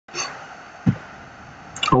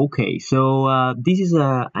Okay, so this is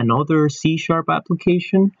another C#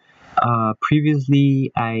 application.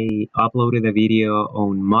 Previously, I uploaded a video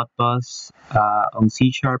on Modbus on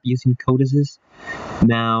C# using Codesys.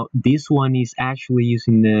 Now, this one is actually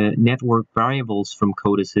using the network variables from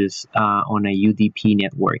Codesys on a UDP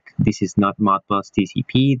network. This is not Modbus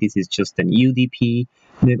TCP, this is just an UDP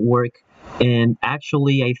network. And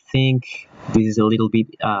actually, I think this is a little bit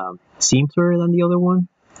simpler than the other one.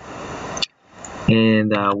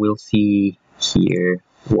 And we'll see here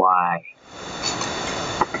why.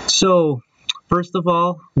 So first of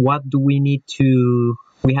all, what do we need to,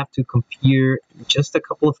 we have to compare just a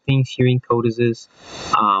couple of things here in Codesys.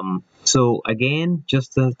 So again,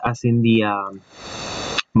 just as in the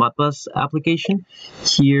Modbus application,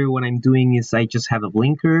 here what I'm doing is I just have a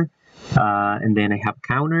blinker, and then I have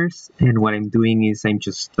counters, and what I'm doing is I'm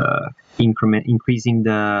just increasing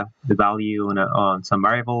the value on some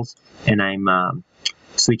variables, and I'm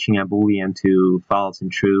switching a boolean to false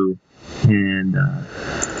and true, and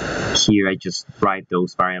here I just write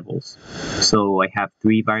those variables. So I have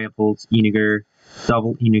three variables: integer,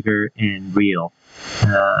 double integer, and real,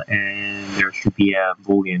 and there should be a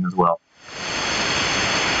boolean as well.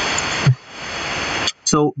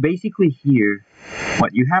 So basically here,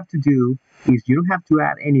 what you have to do is you don't have to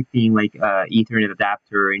add anything like Ethernet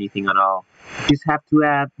adapter or anything at all. You just have to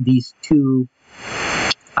add these two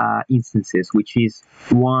instances, which is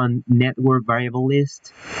one network variable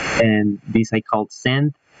list, and this I called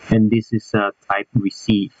send, and this is type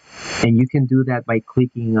receive. And you can do that by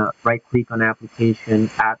clicking right click on application,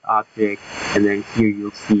 add object, and then here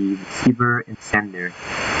you'll see receiver and sender.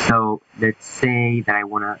 So let's say that I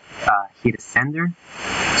want to hit a sender.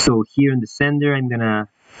 So here in the sender, I'm gonna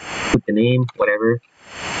put the name, whatever,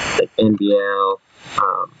 like NBL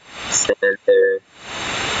sender,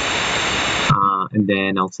 and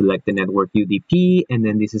then I'll select the network UDP, and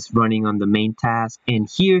then this is running on the main task. And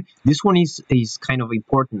here, this one is kind of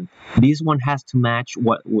important. This one has to match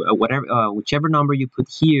whichever number you put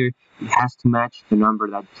here, it has to match the number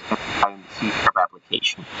that you specify in the C#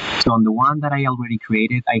 application. So on the one that I already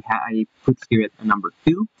created, I put here at number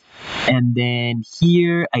 2. And then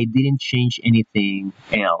here, I didn't change anything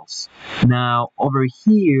else. Now, over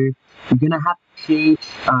here, you're going to have to change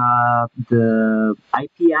the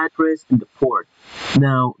IP address and the port.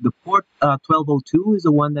 Now, the port 1202 is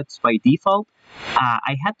the one that's by default.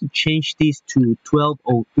 I had to change this to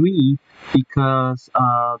 1203 because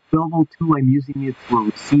 1202, I'm using it for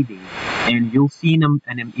receiving. And you'll see in a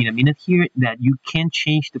minute here that you can't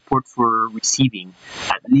change the port for receiving.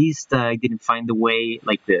 At least I didn't find the way,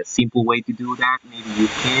 like the simple way to do that. Maybe you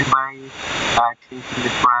can by changing the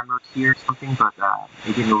parameters here or something, but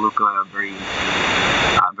it didn't look very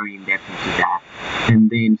in-depth into that. And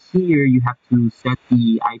then here you have to set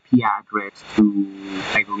the IP address to,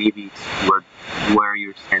 I believe it's where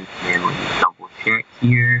you're sending it. Let me double check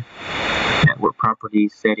here. Network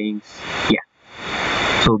properties, settings, yeah.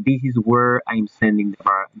 So this is where I'm sending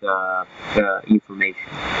the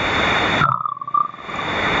information.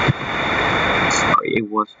 Sorry, it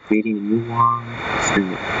was creating a new one.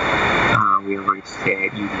 We already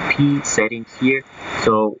said UDP settings here.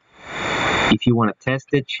 So if you want to test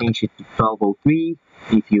it, change it to 1203.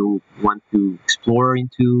 If you want to explore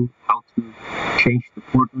into how to change the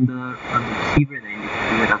port on the receiver, then you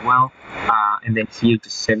can do it as well. And then here to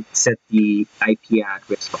set the IP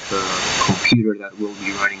address of the computer that will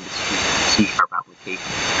be running the C#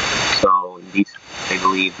 application. So in this, I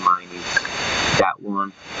believe mine is that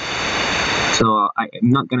one. So I'm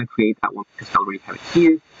not gonna create that one because I already have it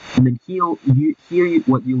here. And then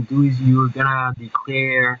what you'll do is you're gonna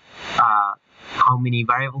declare how many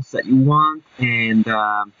variables that you want, and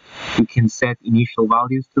you can set initial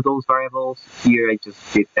values to those variables. Here I just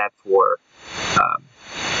did that for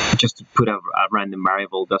just to put a random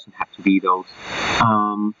variable, doesn't have to be those.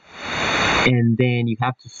 And then you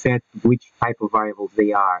have to set which type of variables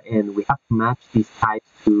they are, and we have to match these types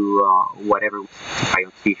to whatever we specify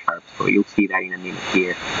on C#. So you'll see that in a minute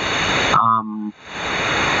here.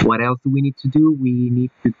 What else do we need to do? We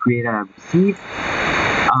need to create a receive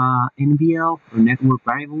NVL or network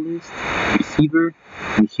variable list receiver,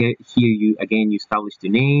 and here you establish the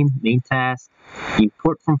name, main task,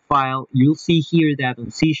 import from file. You'll see here that on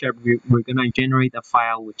C# we're gonna generate a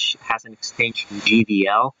file which has an extension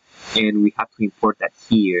GDL, and we have to import that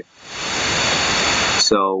here.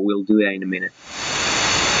 So we'll do that in a minute.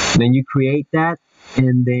 Then you create that,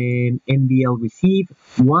 and then NBL receive.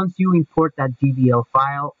 Once you import that GDL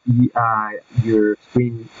file, your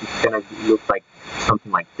screen is gonna look like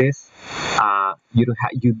something like this. You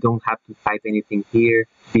don't have to type anything here.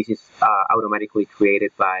 This is automatically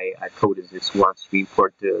created by Codesys once you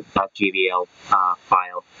import the .gbl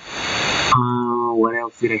file. What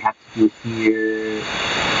else did I have to do here?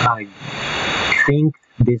 I think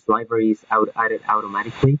this library is added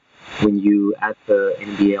automatically when you add the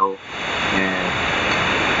NBL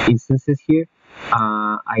instances here.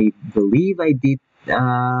 I believe I did.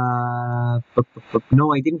 No,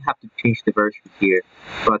 I didn't have to change the version here.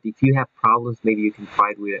 But if you have problems, maybe you can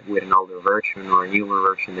try it with an older version or a newer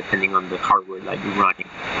version, depending on the hardware that you're running.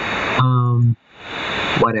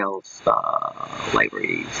 What else?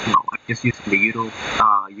 Libraries? No, I'm just using the util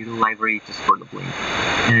library just for the blink,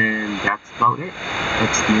 and that's about it.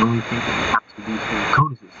 That's the only thing that you have to do here in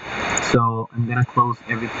Codesys. So I'm gonna close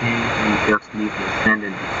everything and just leave the send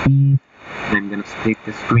and receive. And I'm gonna split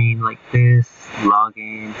the screen like this. Log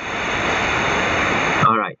in.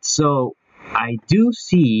 All right. So I do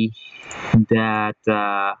see that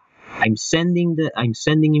I'm sending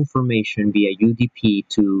information via UDP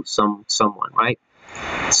to someone, right?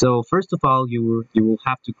 So first of all, you will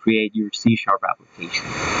have to create your C# application,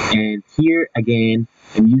 and here again,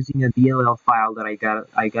 I'm using a DLL file that I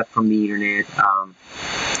got from the internet,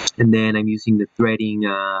 and then I'm using the threading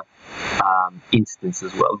instance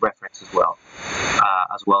as well, reference as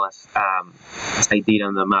well as I did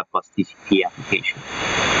on the Mapbus TCP application.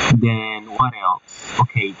 Then what else?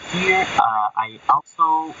 Okay, here I'm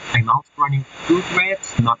also running 2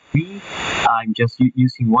 threads, not 3. I'm just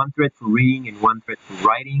using 1 thread for reading and 1 thread for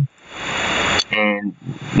writing. And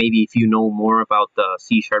maybe if you know more about the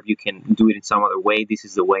C#, you can do it in some other way. This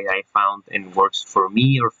is the way I found and works for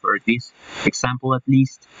me, or for this example at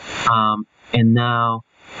least. And now,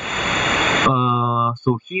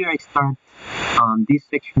 so here I start on this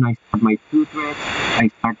section. I start my 2 threads. I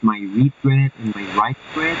start my read thread and my write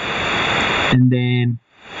thread, and then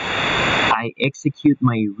I execute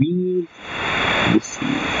my read. Let's see.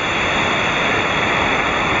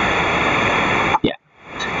 Yeah.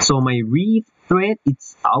 So my read thread,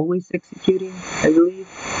 it's always executing, I believe.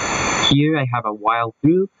 Here I have a while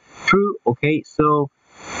true. Okay, so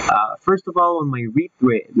first of all, on my read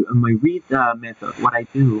method, what I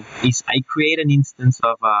do is I create an instance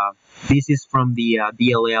of this is from the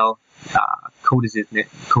DLL Codesys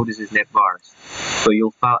NetVars. So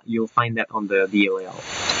you'll find that on the DLL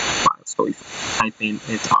file. So if you type in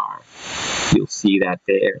SR, you'll see that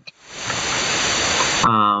there.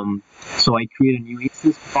 So I create a new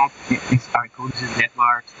instance for that. It's our Codesys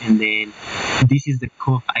NetVars, and then this is the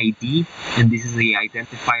code ID, and this is the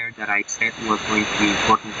identifier that I said was going to be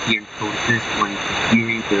important here in Codesys when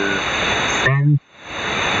configuring the send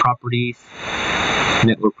properties,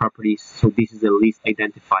 network properties. So this is the list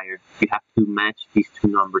identifier. You have to match these 2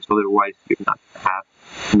 numbers, otherwise you're not going to have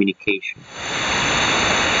communication.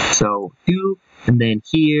 So 2, and then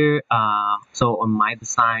here, so on my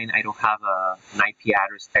design, I don't have an IP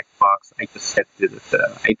address text box. I just set the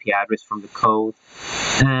IP address from the code.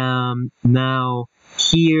 Now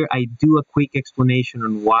here I do a quick explanation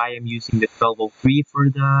on why I'm using the 1203 for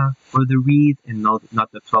the read and not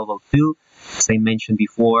the 1202. As I mentioned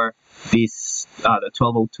before, this the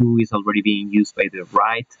 1202 is already being used by the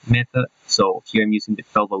write method. So here I'm using the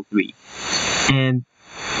 1203, and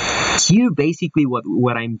here basically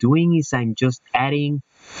what I'm doing is I'm just adding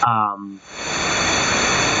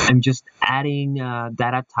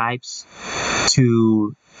data types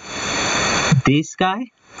to this guy,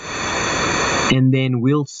 and then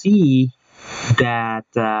we'll see that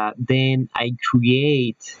then I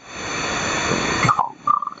create. Hold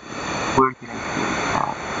on, where did I create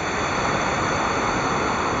that?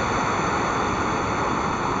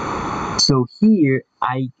 So here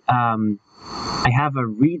I have a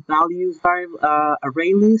read values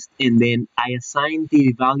array list, and then I assign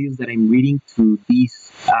the values that I'm reading to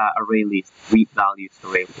this array list, read values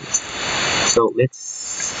array list. So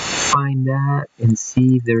let's find that and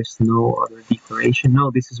see if there's no other declaration.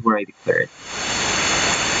 No, this is where I declare it.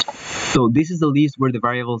 So this is the list where the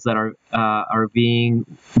variables that are being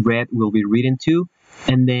read will be written to,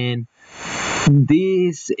 and then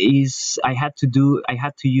this is I had to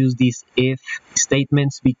use these if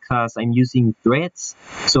statements because I'm using threads.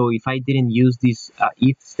 So if I didn't use these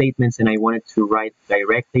if statements and I wanted to write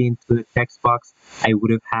directly into the text box, I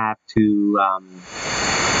would have had to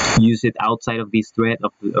use it outside of this thread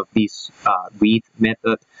of this read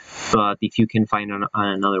method, but if you can find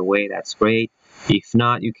another way, that's great. If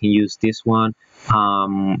not, you can use this one.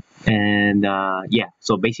 Yeah,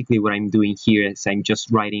 so basically what I'm doing here is I'm just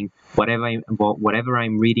writing whatever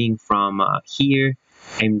I'm reading from here.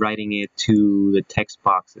 I'm writing it to the text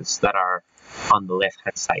boxes that are on the left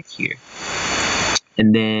hand side here.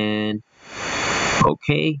 And then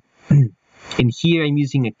okay, and here I'm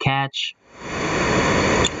using a catch.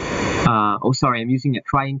 I'm using a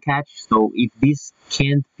try and catch. So if this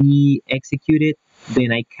can't be executed,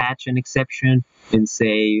 then I catch an exception and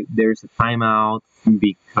say there's a timeout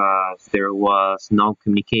because there was no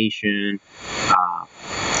communication,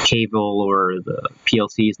 cable or the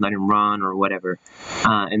PLC is not in run or whatever.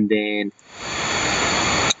 And then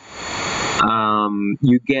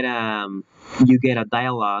you get a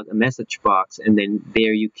dialog, a message box, and then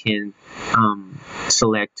there you can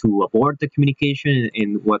select to abort the communication.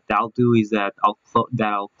 And what that'll do is that I'll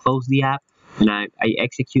close the app and I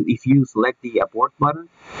execute. If you select the abort button,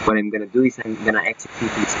 what I'm gonna do is I'm gonna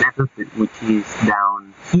execute this method, which is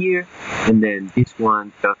down here, and then this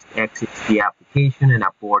one just exits the application and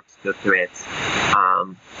aborts the threads.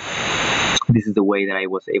 This is the way that I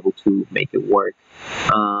was able to make it work.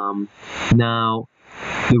 Now,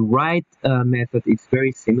 the write method is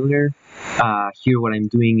very similar. Here what I'm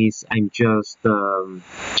doing is I'm just,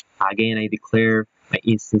 again, I declare my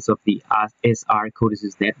instance of the SR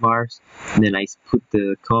CodesysNetVars, and then I put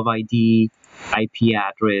the cov ID, IP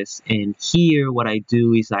address, and here what I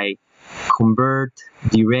do is I convert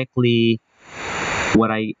directly what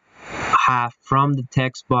I have from the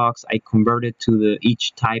text box. I convert it to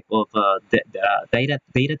each type of data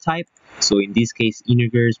type. So in this case,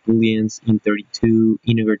 integers, booleans,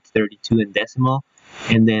 integer 32, and decimal.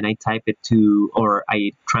 And then I type it to, or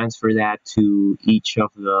I transfer that to each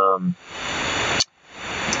of the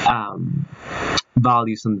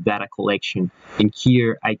values on the data collection. And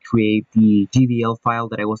here I create the GVL file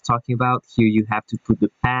that I was talking about. Here you have to put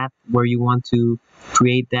the path where you want to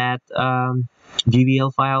create that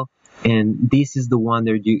GVL file. And this is the one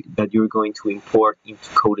that you're going to import into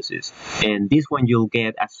Codesys. And this one you'll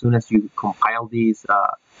get as soon as you compile this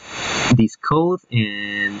code.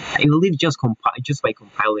 And I believe just by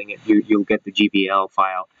compiling it, you'll get the GVL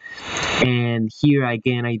file. And here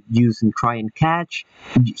again, I use and try and catch.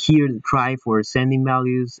 Here, try for sending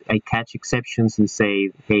values. I catch exceptions and say,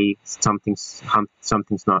 hey, something's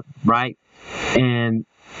not right. And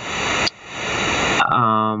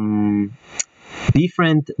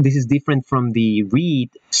this is different from the read.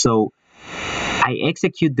 So I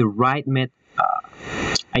execute the write method.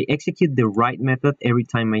 I execute the write method every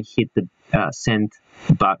time I hit the send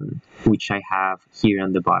button, which I have here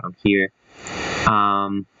on the bottom here.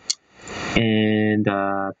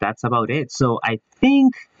 That's about it. So I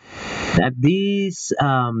think that this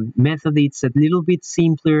method is a little bit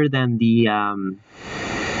simpler than the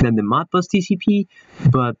Modbus TCP,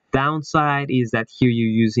 but downside is that here you're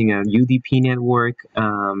using a UDP network,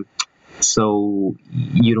 so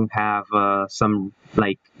you don't have some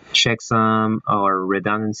like checksum or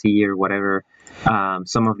redundancy or whatever,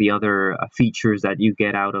 some of the other features that you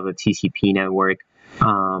get out of a TCP network.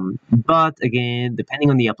 But again, depending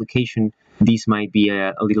on the application, this might be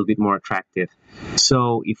a little bit more attractive.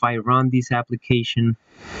 So if I run this application,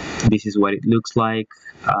 this is what it looks like.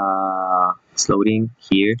 It's loading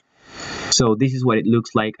here. So this is what it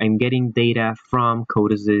looks like. I'm getting data from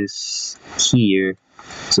Codesys here.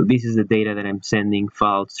 So this is the data that I'm sending,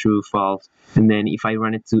 false, true, false. And then if I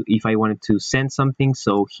wanted to send something,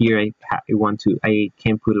 so here I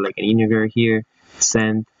can put like an integer here,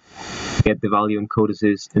 send, get the value in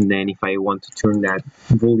Codesys, and then if I want to turn that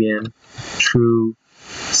boolean true,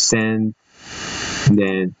 send, and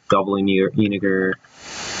then double integer,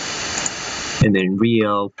 and then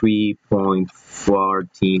real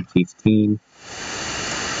 3.1415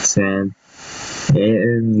 send,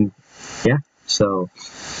 and yeah, so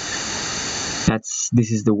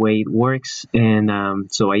this is the way it works. And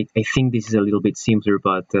so I think this is a little bit simpler,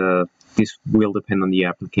 but this will depend on the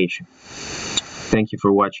application. Thank you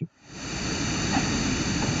for watching.